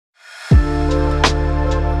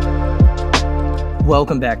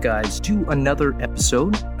Welcome back, guys, to another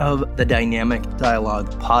episode of the Dynamic Dialogue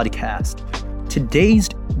podcast. Today's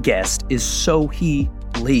guest is Sohee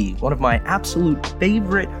Lee, one of my absolute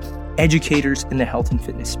favorite educators in the health and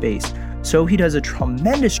fitness space. Sohee does a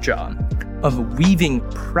tremendous job of weaving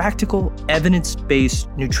practical, evidence-based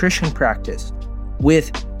nutrition practice with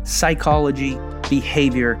psychology,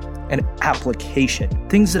 behavior, and application.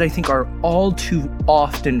 Things that I think are all too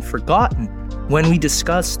often forgotten when we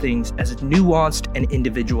discuss things as nuanced and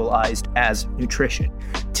individualized as nutrition.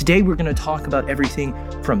 Today, we're going to talk about everything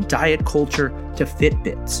from diet culture to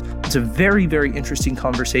Fitbits. It's a very, very interesting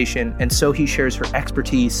conversation, and Sohee shares her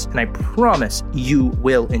expertise, and I promise you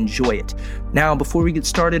will enjoy it. Now, before we get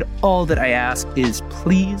started, all that I ask is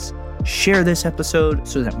please share this episode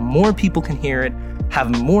so that more people can hear it, have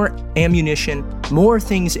more ammunition, more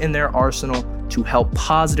things in their arsenal to help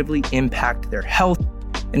positively impact their health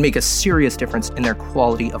and make a serious difference in their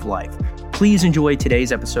quality of life. Please enjoy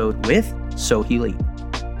today's episode with Sohee Lee.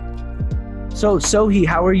 So, Sohee,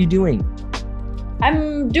 how are you doing?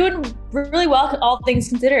 I'm doing really well, all things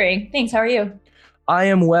considering. Thanks. How are you? I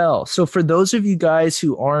am well. So for those of you guys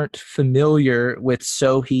who aren't familiar with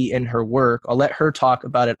Sohee and her work, I'll let her talk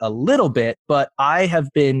about it a little bit, but I have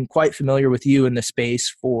been quite familiar with you in the space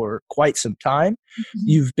for quite some time. Mm-hmm.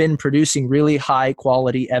 You've been producing really high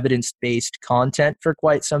quality evidence-based content for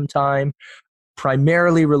quite some time,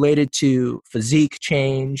 primarily related to physique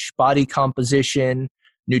change, body composition,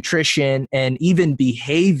 nutrition, and even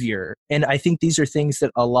behavior. And I think these are things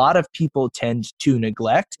that a lot of people tend to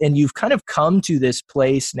neglect. And you've kind of come to this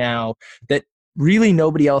place now that really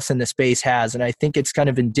nobody else in the space has. And I think it's kind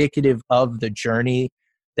of indicative of the journey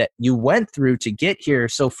that you went through to get here.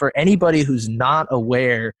 So for anybody who's not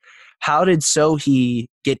aware, how did Sohee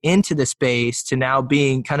get into the space to now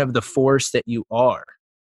being kind of the force that you are?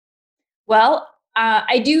 Well,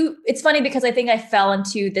 it's funny because I think I fell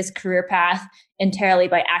into this career path entirely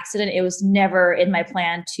by accident. It was never in my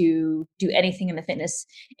plan to do anything in the fitness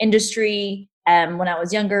industry. When I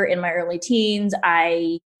was younger, in my early teens,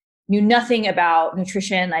 I knew nothing about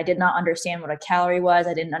nutrition. I did not understand what a calorie was.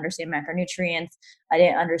 I didn't understand macronutrients. I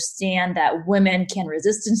didn't understand that women can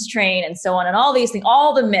resistance train and so on. And all these things,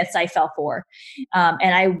 all the myths I fell for.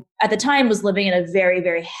 And I, at the time, was living in a very,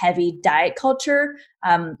 very heavy diet culture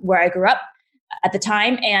where I grew up at the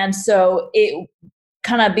time. And so it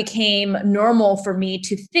kind of became normal for me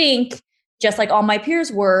to think, just like all my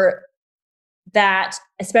peers were, that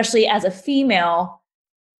especially as a female,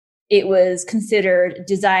 it was considered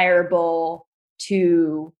desirable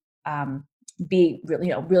to be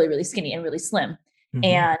really, really, really skinny and really slim. Mm-hmm.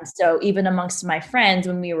 And so even amongst my friends,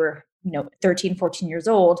 when we were 13, 14 years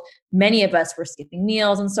old, many of us were skipping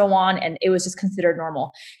meals and so on. And it was just considered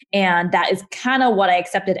normal. And that is kind of what I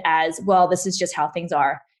accepted as, well, this is just how things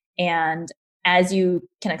are. And as you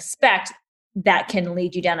can expect, that can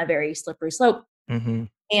lead you down a very slippery slope. Mm-hmm.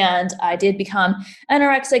 And I did become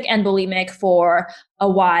anorexic and bulimic for a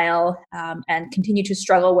while and continued to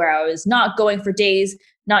struggle where I was not going for days,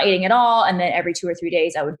 not eating at all. And then every 2 or 3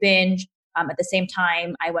 days I would binge. At the same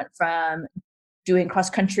time, I went from doing cross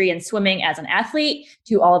country and swimming as an athlete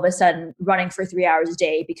to all of a sudden running for 3 hours a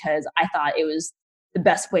day because I thought it was the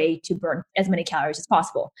best way to burn as many calories as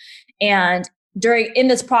possible. And in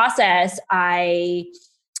this process, I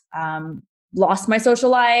lost my social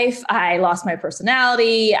life. I lost my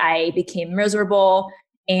personality. I became miserable.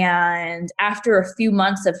 And after a few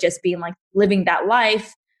months of just being like living that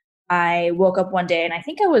life, I woke up one day, and I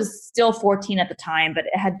think I was still 14 at the time, but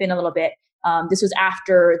it had been a little bit. This was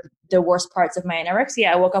after the worst parts of my anorexia.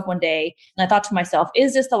 I woke up one day and I thought to myself,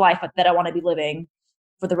 is this the life that I want to be living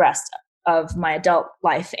for the rest of my adult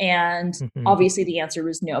life? And obviously the answer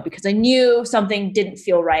was no, because I knew something didn't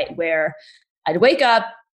feel right, where I'd wake up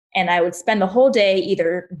and I would spend the whole day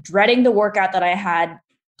either dreading the workout that I had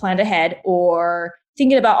planned ahead or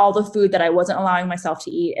thinking about all the food that I wasn't allowing myself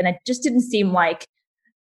to eat. And it just didn't seem like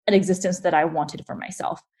an existence that I wanted for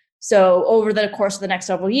myself. So over the course of the next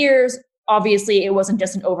several years, obviously it wasn't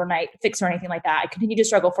just an overnight fix or anything like that. I continued to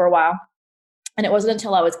struggle for a while. And it wasn't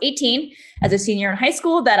until I was 18 as a senior in high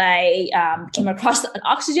school that I came across an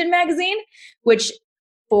Oxygen magazine, which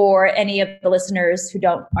for any of the listeners who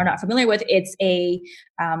are not familiar with, it's a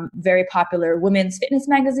very popular women's fitness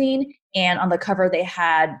magazine. And on the cover, they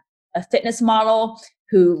had a fitness model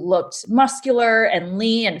who looked muscular and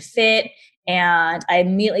lean and fit. And I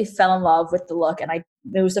immediately fell in love with the look. And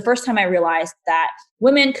it was the first time I realized that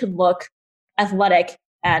women could look athletic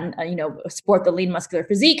and sport the lean muscular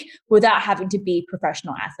physique without having to be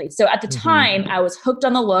professional athletes. So at the time, I was hooked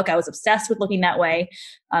on the look. I was obsessed with looking that way.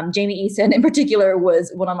 Jamie Eason in particular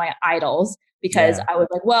was one of my idols because I was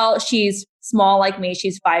like, well, she's small like me.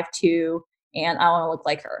 She's 5'2", and I want to look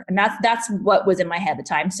like her. And that's what was in my head at the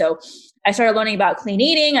time. So I started learning about clean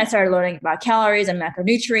eating. I started learning about calories and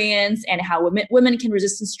macronutrients and how women can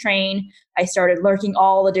resistance train. I started lurking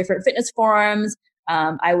all the different fitness forums.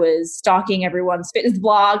 I was stalking everyone's fitness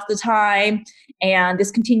blogs at the time, and this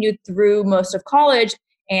continued through most of college.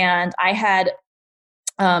 And I had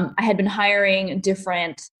been hiring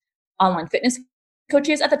different online fitness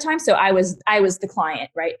coaches at the time, so I was the client,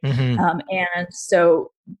 right? And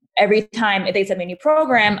so every time they sent me a new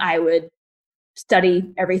program, I would study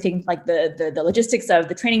everything, like the logistics of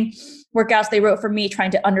the training workouts they wrote for me,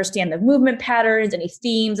 trying to understand the movement patterns, any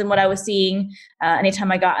themes and what I was seeing.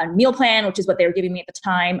 Anytime I got a meal plan, which is what they were giving me at the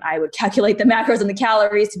time, I would calculate the macros and the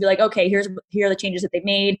calories to be like, okay, here are the changes that they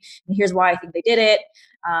made, and here's why I think they did it.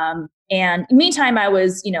 And meantime, I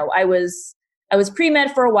was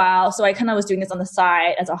pre-med for a while, so I kind of was doing this on the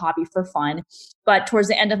side as a hobby for fun. But towards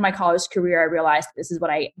the end of my college career, I realized this is what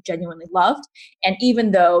I genuinely loved. And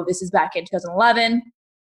even though this is back in 2011,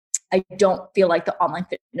 I don't feel like the online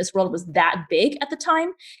fitness world was that big at the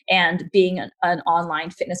time. And being an online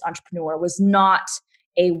fitness entrepreneur was not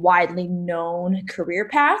a widely known career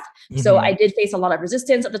path. So I did face a lot of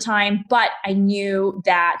resistance at the time, but I knew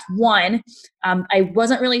that one, I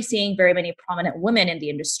wasn't really seeing very many prominent women in the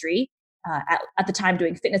industry at the time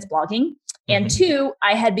doing fitness blogging. And two,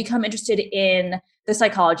 I had become interested in the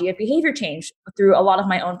psychology of behavior change through a lot of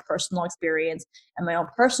my own personal experience and my own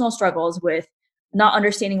personal struggles with not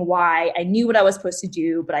understanding why. I knew what I was supposed to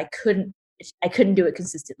do, but I couldn't do it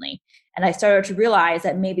consistently. And I started to realize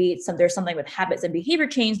that maybe there's something with habits and behavior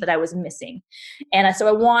change that I was missing. And so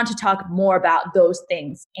I wanted to talk more about those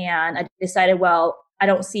things. And I decided, well, I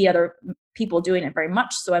don't see other people doing it very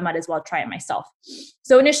much, so I might as well try it myself.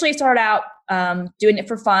 So initially I started out doing it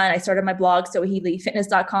for fun. I started my blog,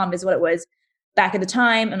 soheelyfitness.com is what it was back at the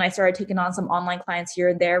time. And I started taking on some online clients here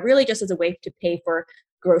and there, really just as a way to pay for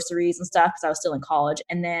groceries and stuff because I was still in college.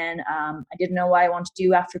 And then I didn't know what I wanted to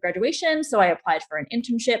do after graduation. So I applied for an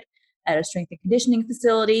internship at a strength and conditioning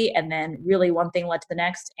facility. And then really one thing led to the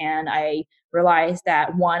next. And I realized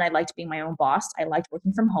that one, I liked being my own boss. I liked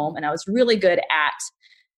working from home, and I was really good at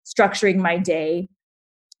structuring my day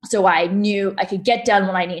so I knew I could get done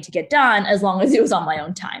what I needed to get done as long as it was on my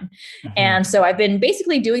own time. And so I've been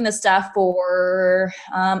basically doing this stuff for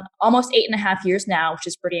almost 8.5 years now, which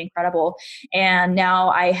is pretty incredible. And now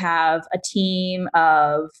I have a team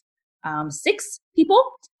of 6 people.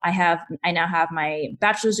 I now have my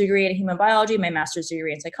bachelor's degree in human biology, my master's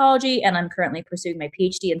degree in psychology, and I'm currently pursuing my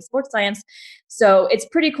PhD in sports science. So it's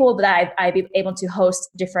pretty cool that I've been able to host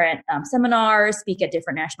different seminars, speak at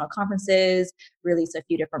different national conferences, release a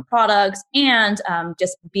few different products, and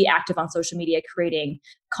just be active on social media, creating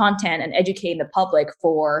content and educating the public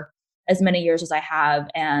for as many years as I have.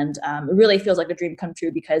 And it really feels like a dream come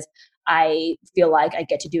true because I feel like I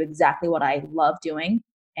get to do exactly what I love doing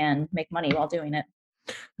and make money while doing it.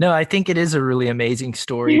 No, I think it is a really amazing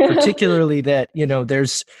story, particularly that,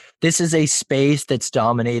 this is a space that's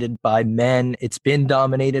dominated by men. It's been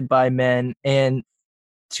dominated by men. And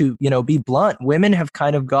to, be blunt, women have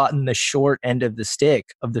kind of gotten the short end of the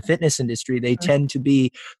stick of the fitness industry. They tend to be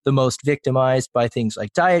the most victimized by things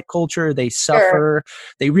like diet culture. They suffer.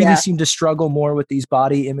 They really seem to struggle more with these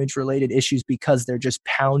body image related issues because they're just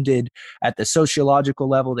pounded at the sociological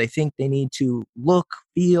level. They think they need to look,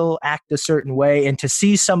 feel, act a certain way. And to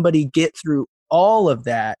see somebody get through all of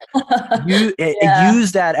that,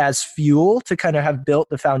 use that as fuel to kind of have built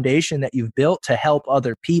the foundation that you've built to help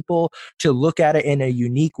other people, to look at it in a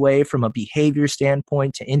unique way from a behavior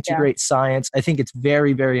standpoint, to integrate science. I think it's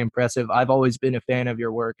very, very impressive. I've always been a fan of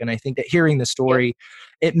your work. And I think that hearing the story,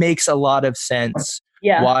 it makes a lot of sense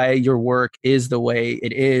why your work is the way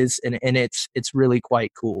it is. And it's really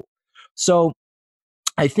quite cool. So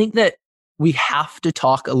I think that we have to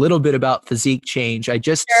talk a little bit about physique change. I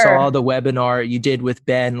just saw the webinar you did with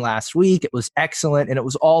Ben last week. It was excellent. And it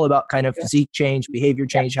was all about kind of physique change, behavior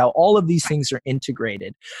change, how all of these things are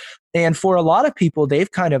integrated. And for a lot of people, they've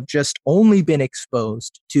kind of just only been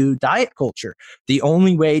exposed to diet culture. The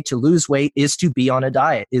only way to lose weight is to be on a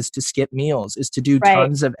diet, is to skip meals, is to do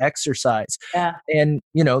tons of exercise. And,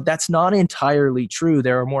 that's not entirely true.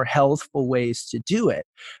 There are more healthful ways to do it.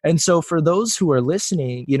 And so for those who are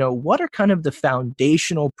listening, what are kind of the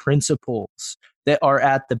foundational principles that are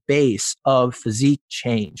at the base of physique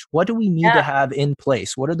change? What do we need to have in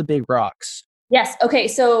place? What are the big rocks? Yes. Okay.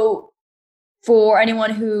 So For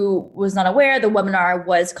anyone who was not aware, the webinar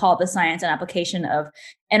was called the Science and Application of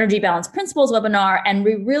Energy Balance Principles webinar. And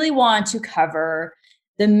we really want to cover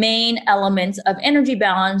the main elements of energy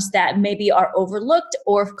balance that maybe are overlooked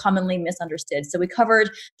or commonly misunderstood. So we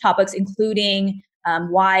covered topics including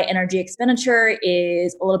why energy expenditure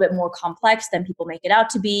is a little bit more complex than people make it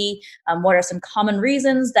out to be. What are some common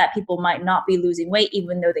reasons that people might not be losing weight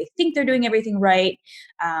even though they think they're doing everything right?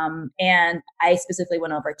 And I specifically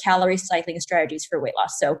went over calorie cycling strategies for weight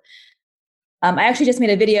loss. So I actually just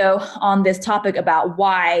made a video on this topic about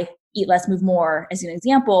why eat less, move more, as an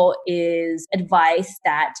example, is advice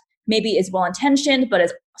that maybe is well-intentioned, but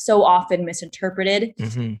is so often misinterpreted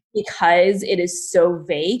because it is so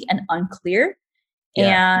vague and unclear.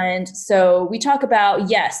 Yeah. And so we talk about,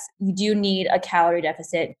 yes, you do need a calorie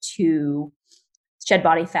deficit to shed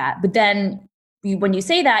body fat. But then when you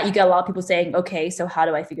say that, you get a lot of people saying, okay, so how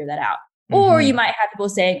do I figure that out? Or you might have people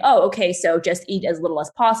saying, oh, okay, so just eat as little as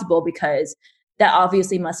possible, because that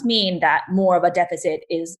obviously must mean that more of a deficit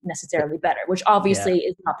is necessarily better, which obviously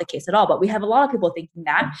is not the case at all. But we have a lot of people thinking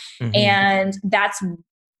that. And that's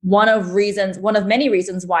one of many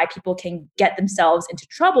reasons why people can get themselves into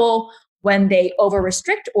trouble when they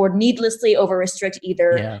over-restrict or needlessly over-restrict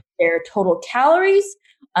either their total calories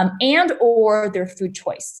and or their food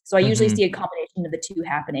choice. So I usually see a combination of the two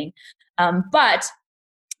happening. But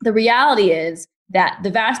the reality is that the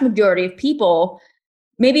vast majority of people,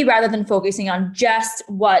 maybe rather than focusing on just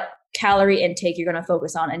what calorie intake you're going to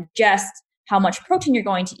focus on and just how much protein you're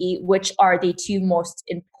going to eat, which are the two most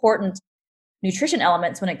important nutrition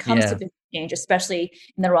elements when it comes to physical change, especially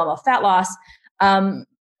in the realm of fat loss,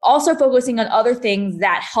 also focusing on other things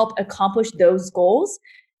that help accomplish those goals,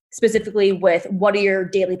 specifically with what are your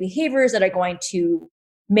daily behaviors that are going to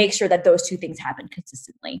make sure that those two things happen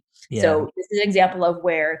consistently. So this is an example of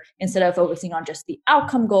where instead of focusing on just the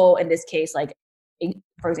outcome goal, in this case, like,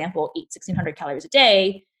 for example, eat 1,600 calories a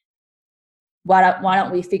day, why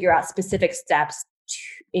don't we figure out specific steps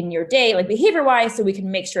in your day, like behavior-wise, so we can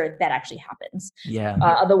make sure that actually happens.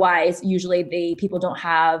 Otherwise, usually the people don't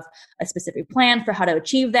have a specific plan for how to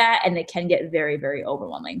achieve that, and it can get very, very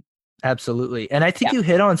overwhelming. Absolutely. And I think you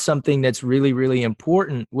hit on something that's really, really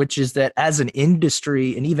important, which is that as an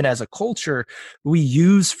industry and even as a culture, we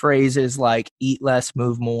use phrases like eat less,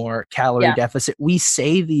 move more, calorie deficit. We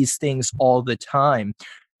say these things all the time.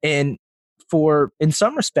 And in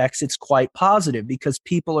some respects, it's quite positive because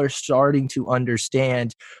people are starting to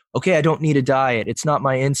understand, okay, I don't need a diet. It's not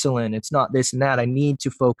my insulin. It's not this and that. I need to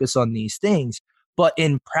focus on these things. But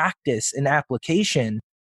in practice and application,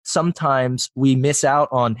 sometimes we miss out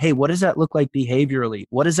on, hey, what does that look like behaviorally?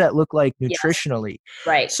 What does that look like nutritionally?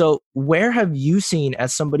 Right. So where have you seen,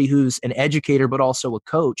 as somebody who's an educator but also a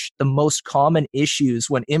coach, the most common issues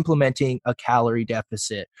when implementing a calorie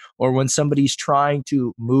deficit or when somebody's trying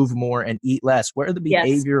to move more and eat less? Where are the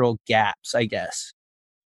behavioral gaps, I guess?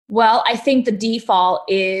 Well, I think the default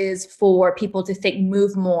is for people to think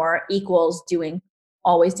move more equals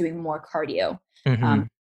always doing more cardio.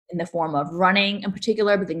 In the form of running in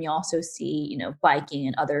particular, but then you also see, biking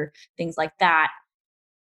and other things like that,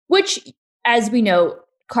 which, as we know,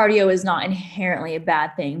 cardio is not inherently a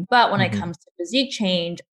bad thing. But when it comes to physique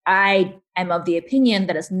change, I am of the opinion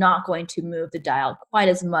that it's not going to move the dial quite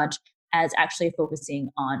as much as actually focusing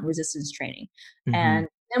on resistance training. And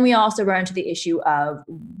then we also run into the issue of,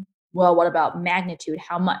 well, what about magnitude?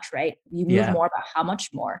 How much, right? You move more about how much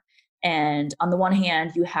more. And on the one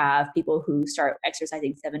hand, you have people who start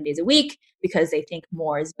exercising 7 days a week because they think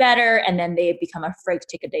more is better, and then they become afraid to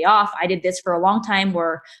take a day off. I did this for a long time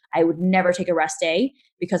where I would never take a rest day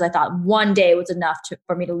because I thought one day was enough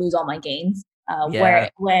for me to lose all my gains.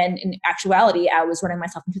 When in actuality, I was running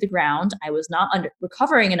myself into the ground. I was not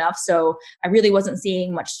recovering enough. So I really wasn't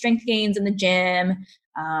seeing much strength gains in the gym.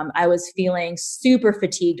 I was feeling super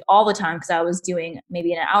fatigued all the time because I was doing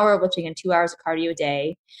maybe an hour of lifting and 2 hours of cardio a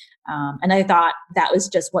day. And I thought that was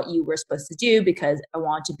just what you were supposed to do because I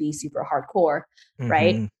want to be super hardcore,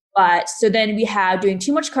 right? But so then we have doing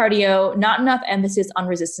too much cardio, not enough emphasis on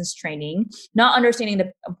resistance training, not understanding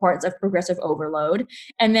the importance of progressive overload.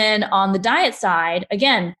 And then on the diet side,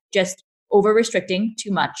 again, just over restricting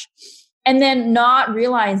too much. And then not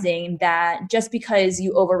realizing that just because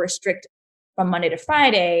you over restrict from Monday to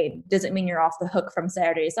Friday doesn't mean you're off the hook from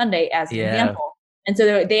Saturday to Sunday, as an example. And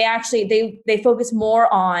so they focus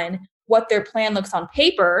more on what their plan looks on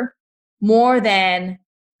paper more than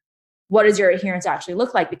what does your adherence actually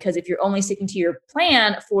look like? Because if you're only sticking to your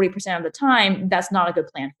plan 40% of the time, that's not a good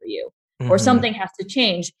plan for you, or something has to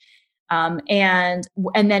change. And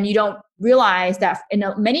then you don't realize that in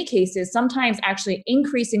many cases, sometimes actually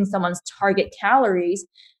increasing someone's target calories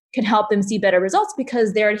can help them see better results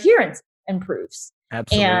because their adherence improves.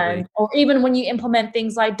 Absolutely. Or even when you implement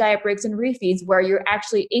things like diet breaks and refeeds, where you're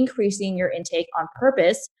actually increasing your intake on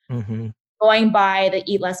purpose, going by the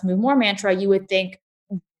eat less, move more mantra, you would think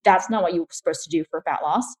that's not what you were supposed to do for fat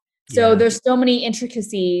loss. So there's so many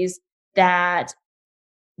intricacies that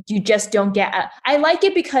you just don't get. I like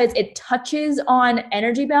it because it touches on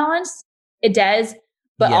energy balance. It does,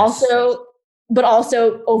 but also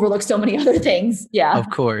overlooks so many other things. Yeah. Of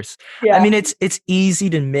course. Yeah. I mean, it's easy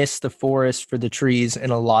to miss the forest for the trees in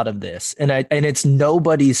a lot of this. And it's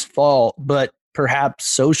nobody's fault, but perhaps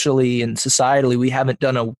socially and societally, we haven't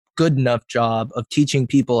done a good enough job of teaching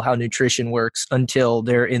people how nutrition works until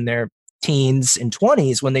they're in their teens and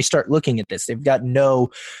 20s when they start looking at this. They've got no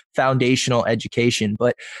foundational education.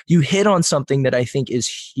 But you hit on something that I think is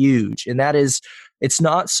huge, and that is, it's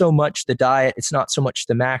not so much the diet, it's not so much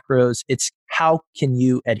the macros, it's how can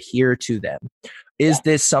you adhere to them? Is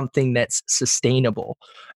this something that's sustainable?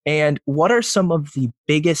 And what are some of the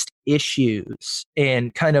biggest issues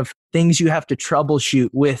and kind of things you have to troubleshoot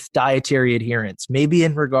with dietary adherence, maybe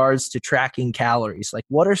in regards to tracking calories? Like,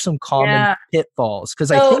 what are some common pitfalls? Because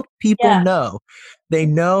I think people know, they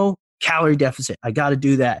know calorie deficit, I got to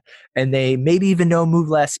do that. And they maybe even know move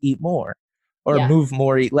less, eat more, or move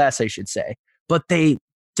more, eat less, I should say. But they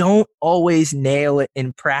don't always nail it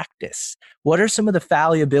in practice. What are some of the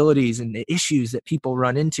fallibilities and the issues that people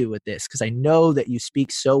run into with this? Because I know that you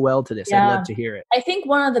speak so well to this. I'd love to hear it. I think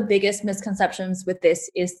one of the biggest misconceptions with this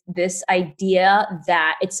is this idea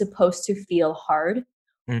that it's supposed to feel hard,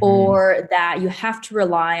 or that you have to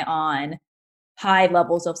rely on high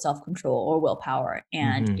levels of self-control or willpower.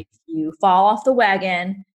 And if you fall off the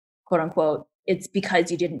wagon, quote unquote, it's because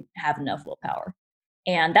you didn't have enough willpower.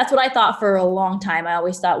 And that's what I thought for a long time. I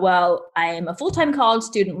always thought, well, I am a full-time college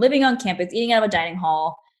student living on campus, eating out of a dining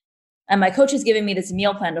hall. And my coach is giving me this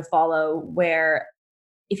meal plan to follow where,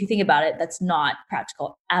 if you think about it, that's not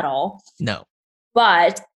practical at all. No.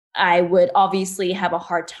 But I would obviously have a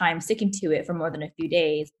hard time sticking to it for more than a few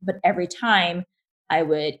days. But every time I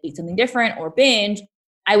would eat something different or binge,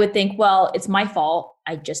 I would think, well, it's my fault.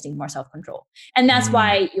 I just need more self-control. And that's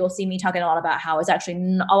why you'll see me talking a lot about how it's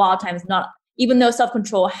actually a lot of times not, even though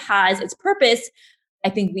self-control has its purpose, I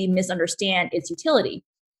think we misunderstand its utility.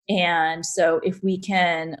 And so if we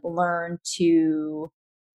can learn to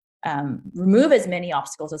remove as many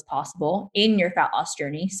obstacles as possible in your fat loss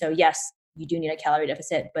journey. So yes, you do need a calorie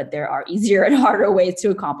deficit, but there are easier and harder ways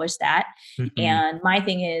to accomplish that. And my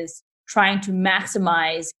thing is trying to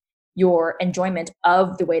maximize your enjoyment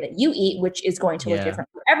of the way that you eat, which is going to look different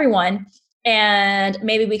for everyone. And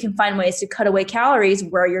maybe we can find ways to cut away calories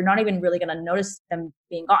where you're not even really going to notice them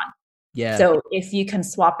being gone. Yeah. So if you can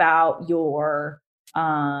swap out your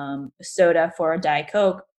soda for a Diet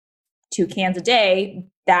Coke, 2 cans a day,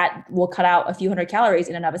 that will cut out a few hundred calories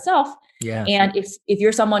in and of itself. Yeah. And if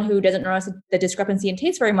you're someone who doesn't notice the discrepancy in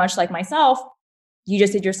taste very much, like myself, you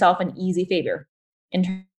just did yourself an easy favor in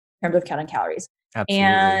terms of counting calories. Absolutely.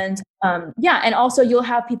 And and also you'll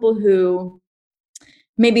have people who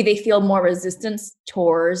maybe they feel more resistance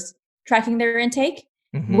towards tracking their intake,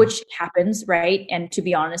 which happens, right? And to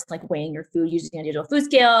be honest, like weighing your food using a digital food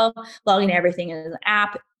scale, logging everything in an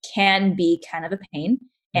app can be kind of a pain.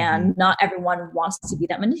 And not everyone wants to be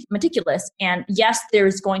that meticulous. And yes,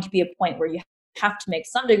 there's going to be a point where you have to make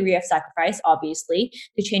some degree of sacrifice, obviously,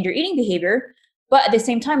 to change your eating behavior. But at the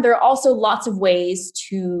same time, there are also lots of ways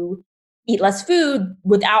to eat less food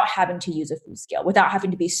without having to use a food scale, without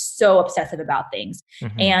having to be so obsessive about things.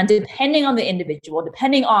 And depending on the individual,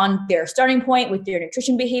 depending on their starting point with their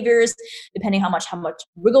nutrition behaviors, depending how much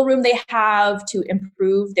wiggle room they have to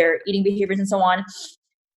improve their eating behaviors and so on,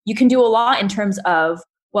 you can do a lot in terms of,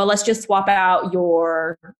 well, let's just swap out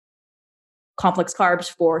your complex carbs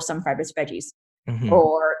for some fibrous veggies,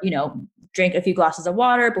 or, drink a few glasses of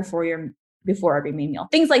water before every main meal,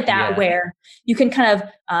 things like that, where you can kind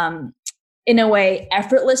of, in a way,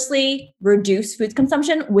 effortlessly reduce food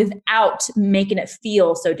consumption without making it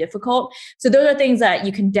feel so difficult. So those are things that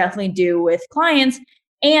you can definitely do with clients.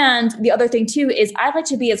 And the other thing too is I like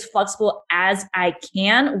to be as flexible as I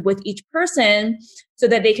can with each person so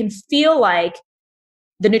that they can feel like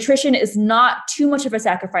the nutrition is not too much of a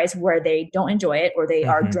sacrifice where they don't enjoy it or they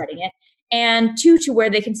are dreading it. And two, to where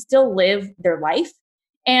they can still live their life.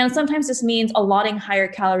 And sometimes this means allotting higher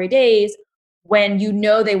calorie days when you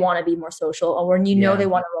know they want to be more social, or when you know they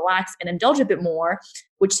want to relax and indulge a bit more,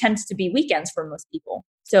 which tends to be weekends for most people.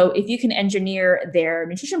 So if you can engineer their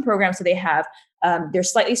nutrition program so they have, they're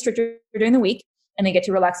slightly stricter during the week and they get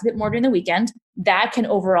to relax a bit more during the weekend, that can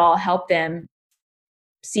overall help them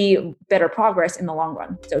see better progress in the long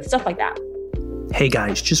run. So stuff like that. Hey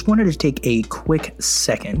guys, just wanted to take a quick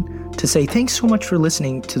second to say thanks so much for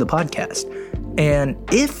listening to the podcast. And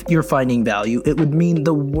if you're finding value, it would mean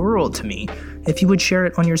the world to me if you would share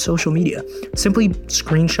it on your social media. Simply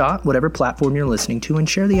screenshot whatever platform you're listening to and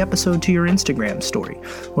share the episode to your Instagram story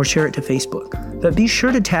or share it to Facebook. But be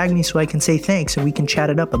sure to tag me so I can say thanks and we can chat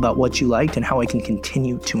it up about what you liked and how I can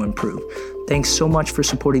continue to improve. Thanks so much for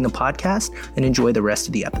supporting the podcast and enjoy the rest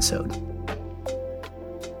of the episode.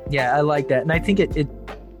 Yeah, I like that. And I think it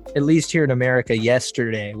at least here in America,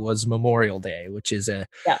 yesterday was Memorial Day, which is a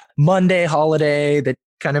Monday holiday that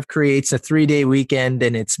kind of creates a 3-day weekend,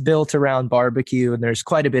 and it's built around barbecue, and there's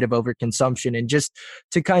quite a bit of overconsumption. And just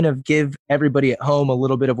to kind of give everybody at home a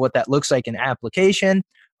little bit of what that looks like in application,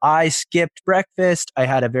 I skipped breakfast. I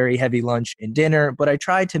had a very heavy lunch and dinner, but I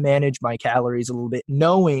tried to manage my calories a little bit,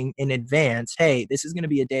 knowing in advance, hey, this is going to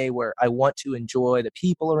be a day where I want to enjoy the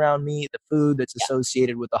people around me, the food that's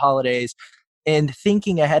associated with the holidays, and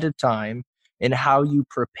thinking ahead of time in how you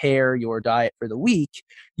prepare your diet for the week,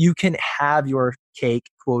 you can have your cake,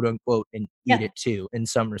 quote unquote, and eat it too in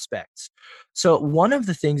some respects. So one of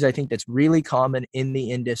the things I think that's really common in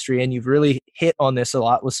the industry, and you've really hit on this a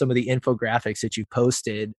lot with some of the infographics that you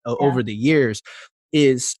posted over the years,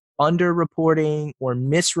 is underreporting or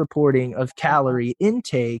misreporting of calorie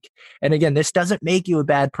intake. And again, this doesn't make you a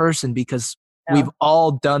bad person, because we've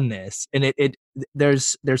all done this, and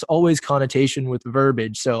there's always connotation with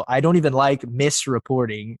verbiage. So I don't even like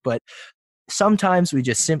misreporting, but sometimes we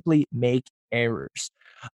just simply make errors.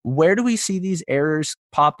 Where do we see these errors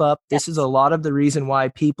pop up? This is a lot of the reason why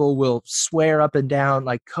people will swear up and down,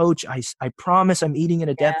 like, Coach, I promise I'm eating in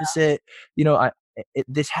a deficit. You know,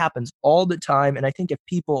 this happens all the time. And I think if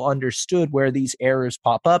people understood where these errors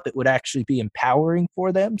pop up, it would actually be empowering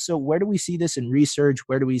for them. So where do we see this in research?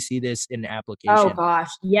 Where do we see this in application? Oh gosh,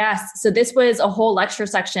 yes. So this was a whole lecture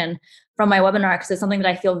section from my webinar, because it's something that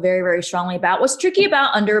I feel very, very strongly about. What's tricky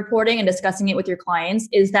about underreporting and discussing it with your clients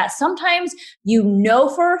is that sometimes you know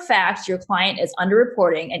for a fact your client is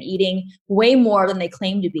underreporting and eating way more than they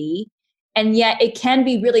claim to be. And yet it can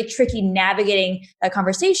be really tricky navigating a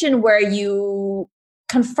conversation where you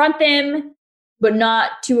confront them, but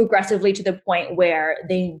not too aggressively to the point where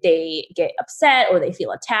they get upset or they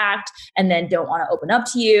feel attacked and then don't want to open up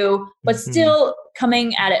to you, but still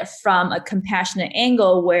coming at it from a compassionate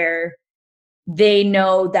angle where they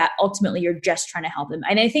know that ultimately you're just trying to help them.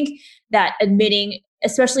 And I think that admitting,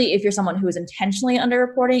 especially if you're someone who is intentionally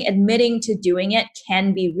underreporting, admitting to doing it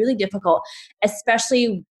can be really difficult,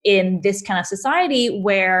 especially in this kind of society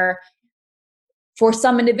where for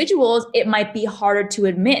some individuals, it might be harder to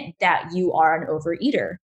admit that you are an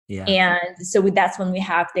overeater. Yeah. And so that's when we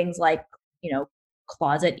have things like,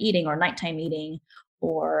 closet eating or nighttime eating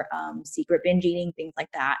or secret binge eating, things like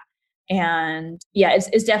that. And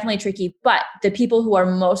it's definitely tricky. But the people who are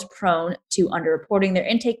most prone to underreporting their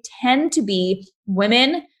intake tend to be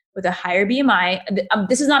women with a higher BMI.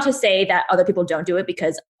 This is not to say that other people don't do it,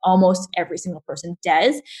 because almost every single person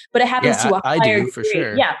does, but it happens to a higher degree. For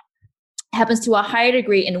sure. Yeah. It happens to a higher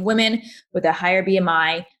degree in women with a higher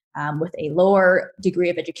BMI, with a lower degree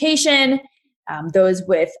of education, those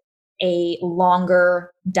with a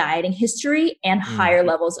longer dieting history and higher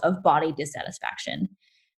levels of body dissatisfaction.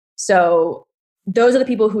 So those are the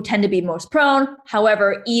people who tend to be most prone.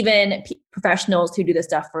 However, even professionals who do this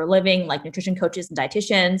stuff for a living, like nutrition coaches and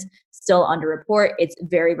dietitians, still underreport. It's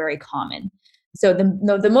very, very common. So the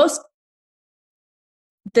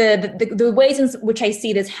ways in which I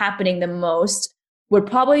see this happening the most would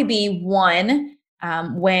probably be one,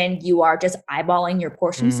 when you are just eyeballing your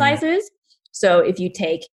portion sizes. So if you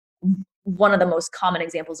take, one of the most common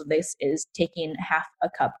examples of this is taking half a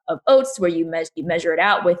cup of oats, where you measure it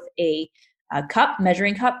out with a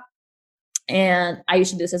measuring cup. And I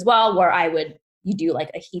used to do this as well, where you do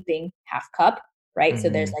like a heaping half cup, right? So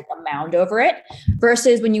there's like a mound over it,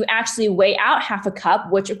 versus when you actually weigh out half a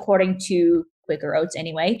cup, which according to Quaker Oats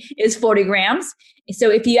anyway, is 40 grams.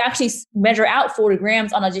 So if you actually measure out 40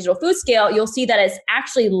 grams on a digital food scale, you'll see that it's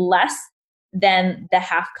actually less than the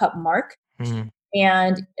half cup mark.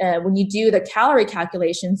 And when you do the calorie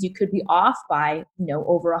calculations, you could be off by,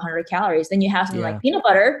 over 100 calories. Then you have something like peanut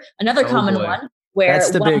butter, another common one, where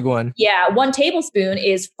that's the big one. Yeah, 1 tablespoon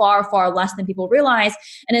is far, far less than people realize.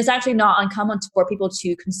 And it's actually not uncommon for people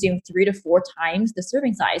to consume 3 to 4 times the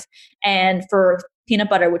serving size. And for peanut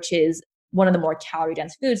butter, which is one of the more calorie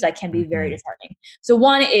dense foods, that can be very disheartening. So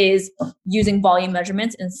one is using volume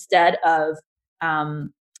measurements instead of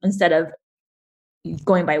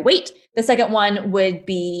going by weight. The second one would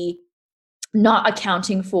be not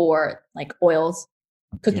accounting for like oils,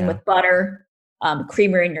 cooking with butter,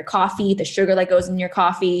 creamer in your coffee, the sugar that goes in your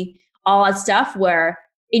coffee, all that stuff where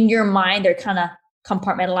in your mind, they're kind of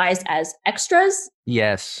compartmentalized as extras.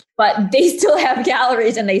 Yes. But they still have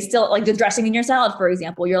calories, and they still, like the dressing in your salad, for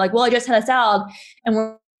example. You're like, well, I just had a salad. And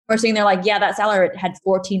we're sitting there like, yeah, that salad had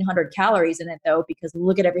 1,400 calories in it though, because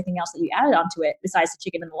look at everything else that you added onto it besides the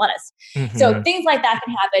chicken and the lettuce. Mm-hmm. So things like that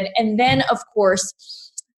can happen. And then of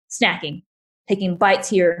course, snacking, taking bites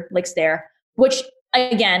here, licks there, which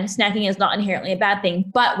again, snacking is not inherently a bad thing,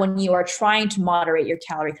 but when you are trying to moderate your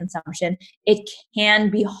calorie consumption, it can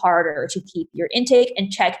be harder to keep your intake in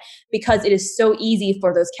check because it is so easy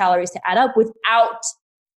for those calories to add up without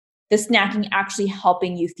the snacking actually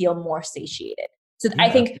helping you feel more satiated. So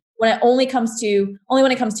I think when it only comes to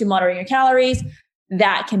moderating your calories,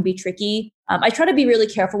 that can be tricky. I try to be really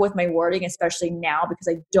careful with my wording, especially now, because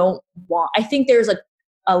I think there's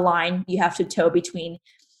a line you have to toe between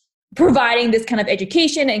providing this kind of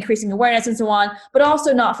education, increasing awareness and so on, but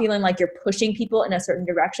also not feeling like you're pushing people in a certain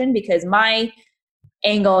direction, because my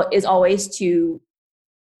angle is always to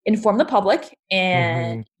inform the public,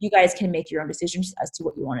 and you guys can make your own decisions as to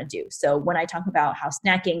what you want to do. So when I talk about how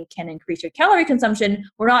snacking can increase your calorie consumption,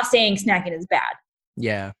 we're not saying snacking is bad.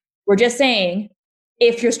 Yeah. We're just saying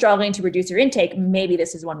if you're struggling to reduce your intake, maybe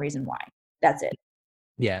this is one reason why. That's it.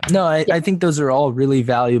 Yeah. No, I think those are all really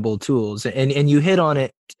valuable tools. And you hit on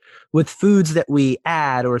it with foods that we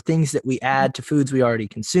add or things that we add to foods we already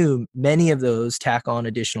consume. Many of those tack on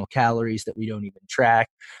additional calories that we don't even track.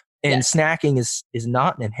 And snacking is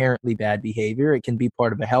not an inherently bad behavior. It can be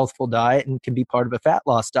part of a healthful diet and can be part of a fat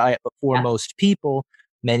loss diet. But for most people,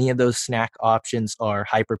 many of those snack options are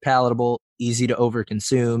hyper palatable, easy to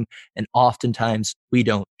overconsume, and oftentimes we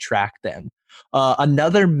don't track them.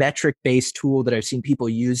 Another metric-based tool that I've seen people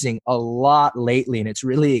using a lot lately, and it's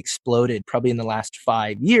really exploded probably in the last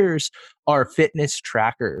 5 years, are fitness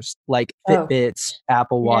trackers like Fitbits,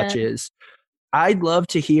 Apple Watches. I'd love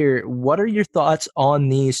to hear, what are your thoughts on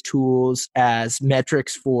these tools as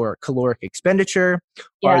metrics for caloric expenditure?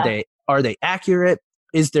 Yeah. Are they accurate?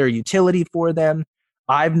 Is there utility for them?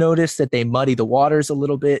 I've noticed that they muddy the waters a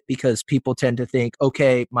little bit because people tend to think,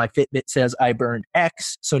 okay, my Fitbit says I burned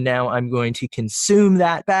X, so now I'm going to consume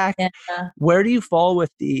that back. Yeah. Where do you fall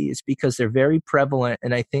with these? Because they're very prevalent,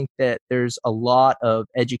 and I think that there's a lot of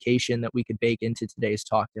education that we could bake into today's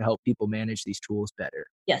talk to help people manage these tools better.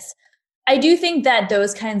 Yes. I do think that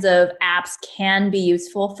those kinds of apps can be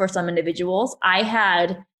useful for some individuals. I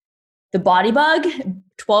had the Body Bug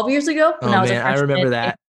 12 years ago when I was a freshman. I remember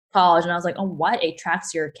that. College, and I was like, oh, what? It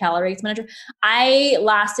tracks your calorie expenditure. I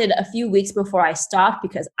lasted a few weeks before I stopped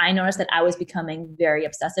because I noticed that I was becoming very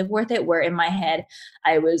obsessive with it, where in my head,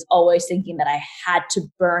 I was always thinking that I had to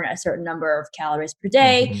burn a certain number of calories per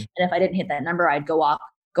day. And if I didn't hit that number, I'd go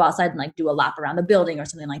outside and like do a lap around the building or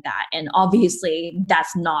something like that. And obviously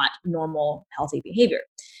that's not normal, healthy behavior.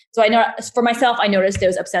 So I know for myself, I noticed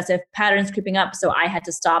those obsessive patterns creeping up. So I had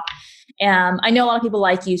to stop. I know a lot of people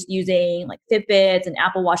like using like Fitbits and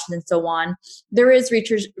Apple Watches and so on. There is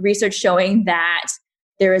research showing that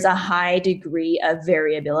there is a high degree of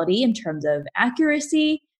variability in terms of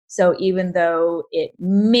accuracy. So even though it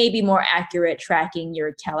may be more accurate tracking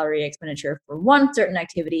your calorie expenditure for one certain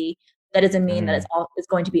activity, that doesn't mean that it's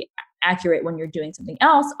going to be accurate when you're doing something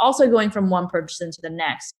else. Also, going from one person to the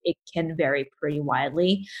next, it can vary pretty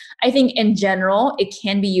widely. I think in general, it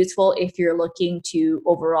can be useful if you're looking to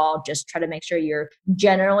overall just try to make sure you're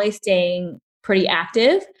generally staying pretty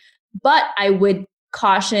active. But I would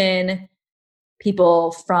caution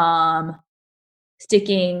people from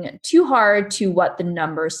sticking too hard to what the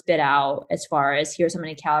numbers spit out as far as here's how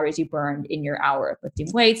many calories you burned in your hour of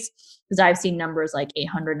lifting weights. Because I've seen numbers like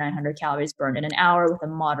 800, 900 calories burned in an hour with a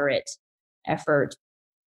moderate effort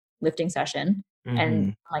lifting session.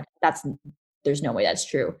 And like, there's no way that's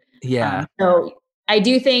true. Yeah. So I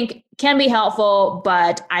do think can be helpful,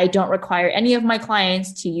 but I don't require any of my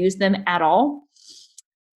clients to use them at all.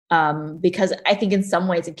 Because I think in some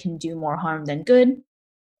ways it can do more harm than good.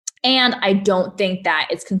 And I don't think that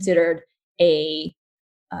it's considered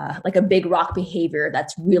like a big rock behavior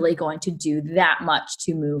that's really going to do that much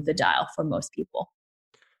to move the dial for most people.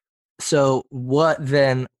 So what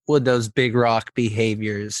then would those big rock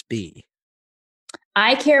behaviors be?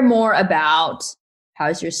 I care more about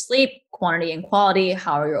how's your sleep, quantity and quality,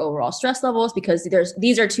 how are your overall stress levels, because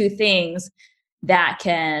these are two things that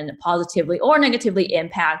can positively or negatively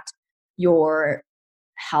impact your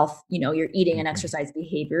health, your eating and exercise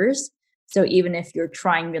behaviors. So even if you're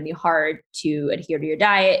trying really hard to adhere to your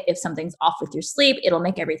diet, if something's off with your sleep, it'll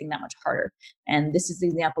make everything that much harder. And this is the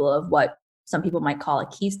example of what some people might call a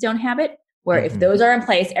keystone habit, where if those are in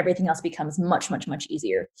place, everything else becomes much, much, much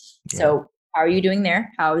easier. Yeah. So how are you doing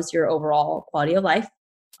there? How is your overall quality of life?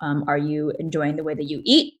 Are you enjoying the way that you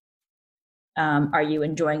eat? Are you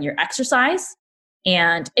enjoying your exercise?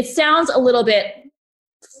 And it sounds a little bit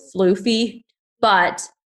floofy, but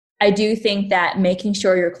I do think that making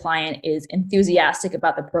sure your client is enthusiastic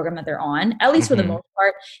about the program that they're on, at least for the most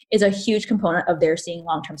part, is a huge component of their seeing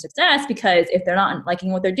long-term success, because if they're not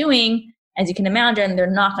liking what they're doing, as you can imagine, they're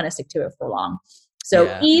not going to stick to it for long.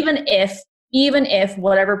 So even if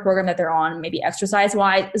whatever program that they're on, maybe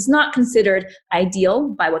exercise-wise, is not considered ideal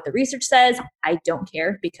by what the research says, I don't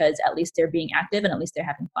care, because at least they're being active and at least they're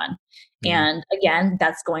having fun. And again,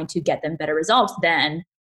 that's going to get them better results than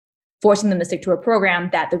forcing them to stick to a program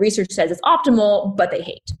that the research says is optimal, but they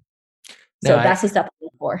hate. So that's the stuff I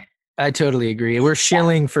look for. I totally agree. We're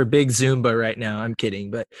shilling for big Zumba right now. I'm kidding.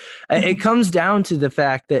 But it comes down to the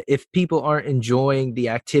fact that if people aren't enjoying the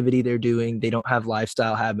activity they're doing, they don't have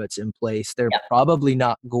lifestyle habits in place, they're probably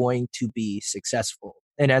not going to be successful.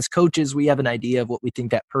 And as coaches, we have an idea of what we think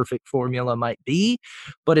that perfect formula might be,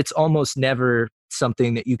 but it's almost never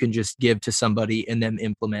something that you can just give to somebody and then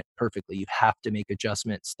implement perfectly. You have to make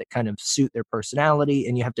adjustments that kind of suit their personality,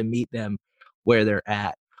 and you have to meet them where they're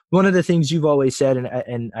at. One of the things you've always said,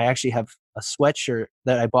 and I actually have a sweatshirt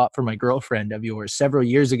that I bought for my girlfriend of yours several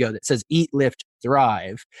years ago that says "Eat, Lift,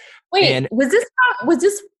 Thrive." Wait, and was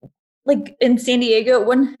this like in San Diego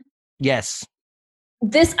when? Yes.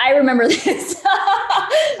 I remember this.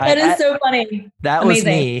 That is so funny. That was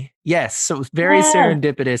me. Yes. So it was very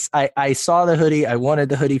serendipitous. I saw the hoodie. I wanted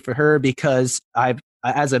the hoodie for her because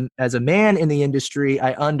as a man in the industry,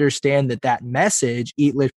 I understand that message,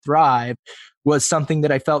 Eat, Lift, Thrive, was something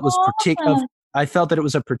that I felt was I felt that it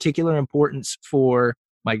was a particular importance for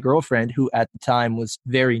my girlfriend, who at the time was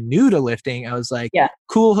very new to lifting. I was like,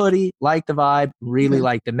 cool hoodie, like the vibe, really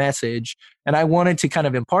like the message. And I wanted to kind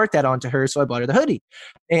of impart that onto her. So I bought her the hoodie.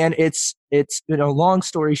 And it's, long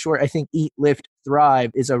story short, I think Eat, Lift,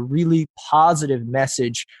 Thrive is a really positive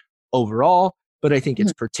message overall, but I think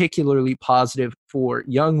it's particularly positive for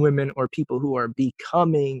young women or people who are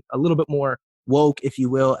becoming a little bit more woke, if you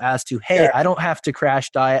will, as to, hey, I don't have to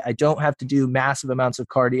crash diet. I don't have to do massive amounts of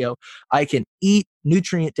cardio. I can eat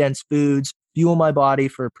nutrient-dense foods, fuel my body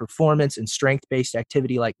for performance and strength-based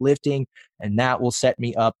activity like lifting, and that will set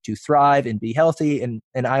me up to thrive and be healthy. And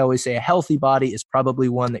I always say a healthy body is probably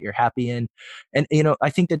one that you're happy in. And,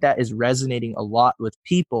 I think that is resonating a lot with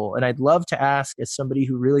people. And I'd love to ask, as somebody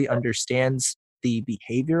who really understands the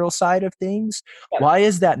behavioral side of things, why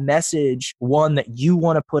is that message one that you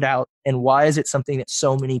want to put out, and why is it something that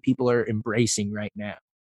so many people are embracing right now?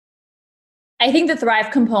 I think the Thrive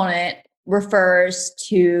component refers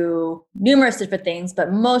to numerous different things,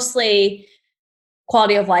 but mostly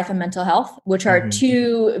quality of life and mental health, which are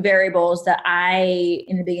two variables that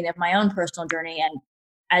in the beginning of my own personal journey, and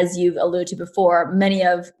as you've alluded to before,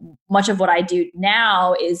 much of what I do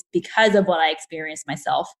now is because of what I experienced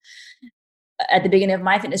myself at the beginning of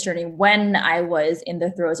my fitness journey. When I was in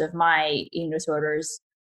the throes of my eating disorders,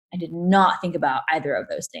 I did not think about either of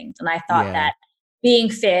those things. And I thought that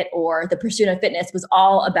being fit or the pursuit of fitness was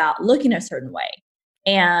all about looking a certain way.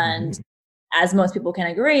 And as most people can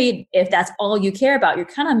agree, if that's all you care about, you're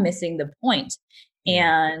kind of missing the point.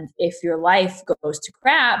 And if your life goes to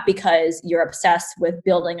crap because you're obsessed with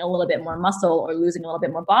building a little bit more muscle or losing a little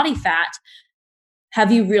bit more body fat,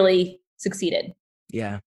 have you really succeeded?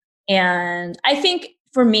 Yeah. And I think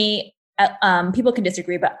for me, people can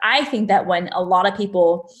disagree, but I think that when a lot of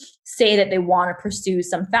people say that they want to pursue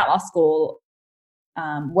some fat loss goal,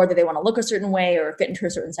 whether they want to look a certain way or fit into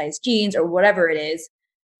a certain size jeans or whatever it is,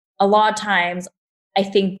 a lot of times I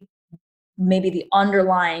think maybe the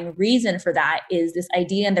underlying reason for that is this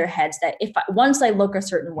idea in their heads that once I look a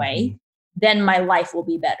certain way, then my life will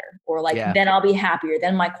be better, or then I'll be happier,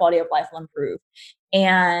 then my quality of life will improve.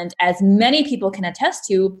 And as many people can attest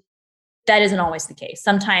to, that isn't always the case.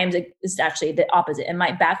 Sometimes it's actually the opposite. It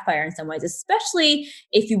might backfire in some ways, especially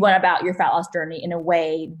if you went about your fat loss journey in a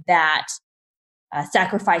way that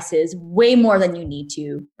sacrifices way more than you need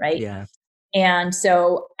to, right? Yeah. And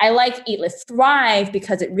so I like Eat, Lift, Thrive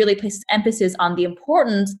because it really places emphasis on the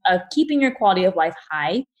importance of keeping your quality of life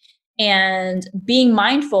high and being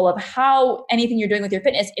mindful of how anything you're doing with your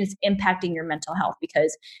fitness is impacting your mental health.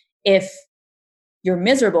 Because if you're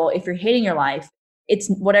miserable, if you're hating your life, it's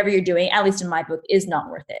whatever you're doing, at least in my book, is not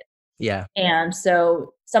worth it. Yeah. And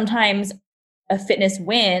so sometimes a fitness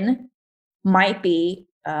win might be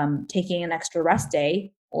taking an extra rest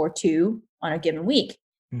day or two on a given week.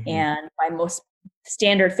 And by most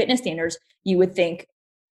standard fitness standards, you would think,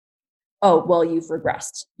 oh, well, you've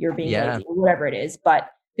regressed. You're being lazy, or whatever it is. But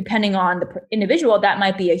depending on the individual, that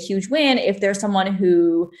might be a huge win if there's someone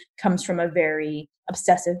who comes from a very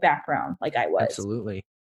obsessive background like I was. Absolutely.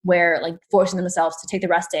 where like forcing themselves to take the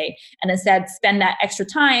rest day and instead spend that extra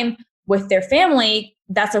time with their family,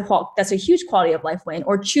 that's a huge quality of life win.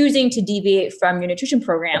 Or choosing to deviate from your nutrition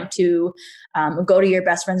program to go to your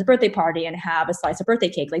best friend's birthday party and have a slice of birthday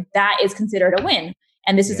cake. Like that is considered a win.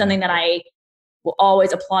 And this is something that I will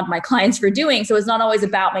always applaud my clients for doing. So it's not always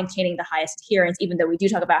about maintaining the highest adherence, even though we do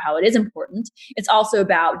talk about how it is important. It's also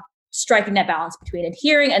about striking that balance between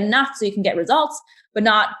adhering enough so you can get results, but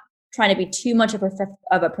not trying to be too much of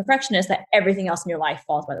a perfectionist that everything else in your life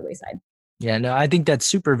falls by the wayside. Yeah, no, I think that's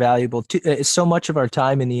super valuable. So much of our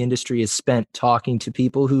time in the industry is spent talking to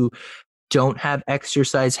people who don't have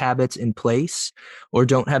exercise habits in place or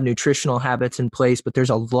don't have nutritional habits in place, but there's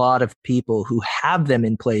a lot of people who have them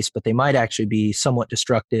in place, but they might actually be somewhat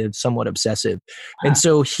destructive, somewhat obsessive. And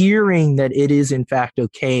so hearing that it is in fact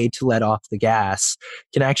okay to let off the gas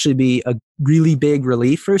can actually be a really big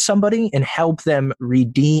relief for somebody and help them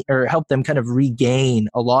kind of regain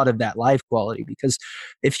a lot of that life quality. Because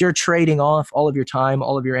if you're trading off all of your time,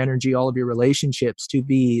 all of your energy, all of your relationships to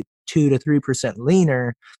be 2 to 3%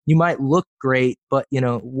 leaner, you might look great, but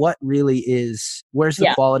what really is, where's the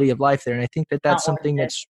quality of life there? And I think that that's something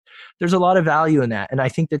there's a lot of value in that. And I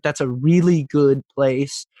think that that's a really good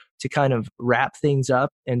place to kind of wrap things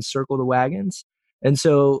up and circle the wagons. And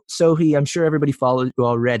so, Sohi, I'm sure everybody followed you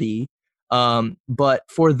already. But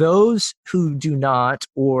for those who do not,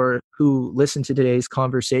 or who listened to today's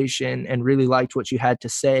conversation and really liked what you had to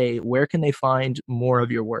say, where can they find more of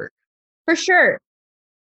your work? For sure.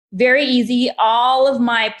 Very easy. All of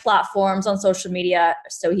my platforms on social media are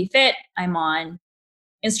Sohi Fit. I'm on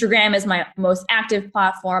Instagram is my most active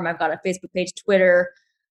platform. I've got a Facebook page, Twitter,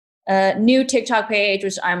 a new TikTok page,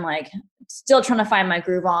 which I'm like still trying to find my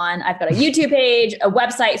groove on. I've got a YouTube page, a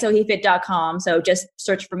website, sohifit.com. So just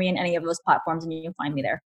search for me in any of those platforms and you can find me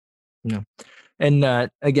there. Yeah. And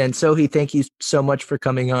again, Sohi, thank you so much for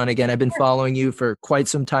coming on. Again, I've been following you for quite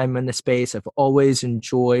some time in the space. I've always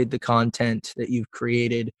enjoyed the content that you've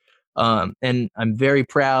created. And I'm very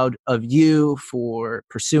proud of you for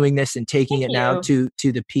pursuing this and taking it now to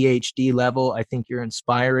the PhD level. I think you're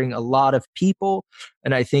inspiring a lot of people,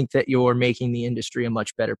 and I think that you're making the industry a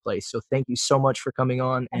much better place. So thank you so much for coming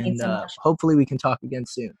on, and hopefully we can talk again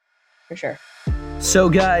soon. For sure. So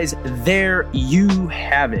guys, there you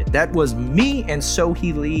have it. That was me and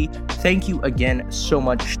Sohi Lee. Thank you again so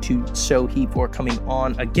much to Sohi for coming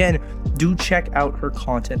on. Again, do check out her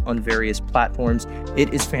content on various platforms.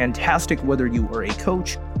 It is fantastic whether you are a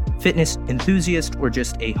coach, fitness enthusiast, or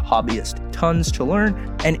just a hobbyist. Tons to learn.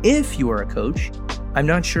 And if you are a coach, I'm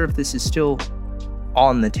not sure if this is still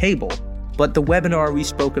on the table, but the webinar we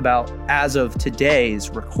spoke about as of today's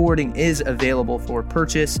recording is available for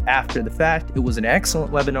purchase after the fact. It was an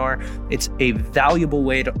excellent webinar. It's a valuable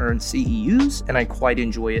way to earn CEUs, and I quite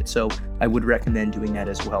enjoy it. So I would recommend doing that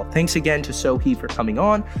as well. Thanks again to Sohi for coming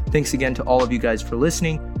on. Thanks again to all of you guys for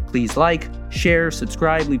listening. Please like, share,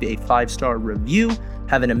 subscribe, leave a 5-star review.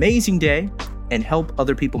 Have an amazing day and help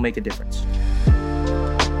other people make a difference.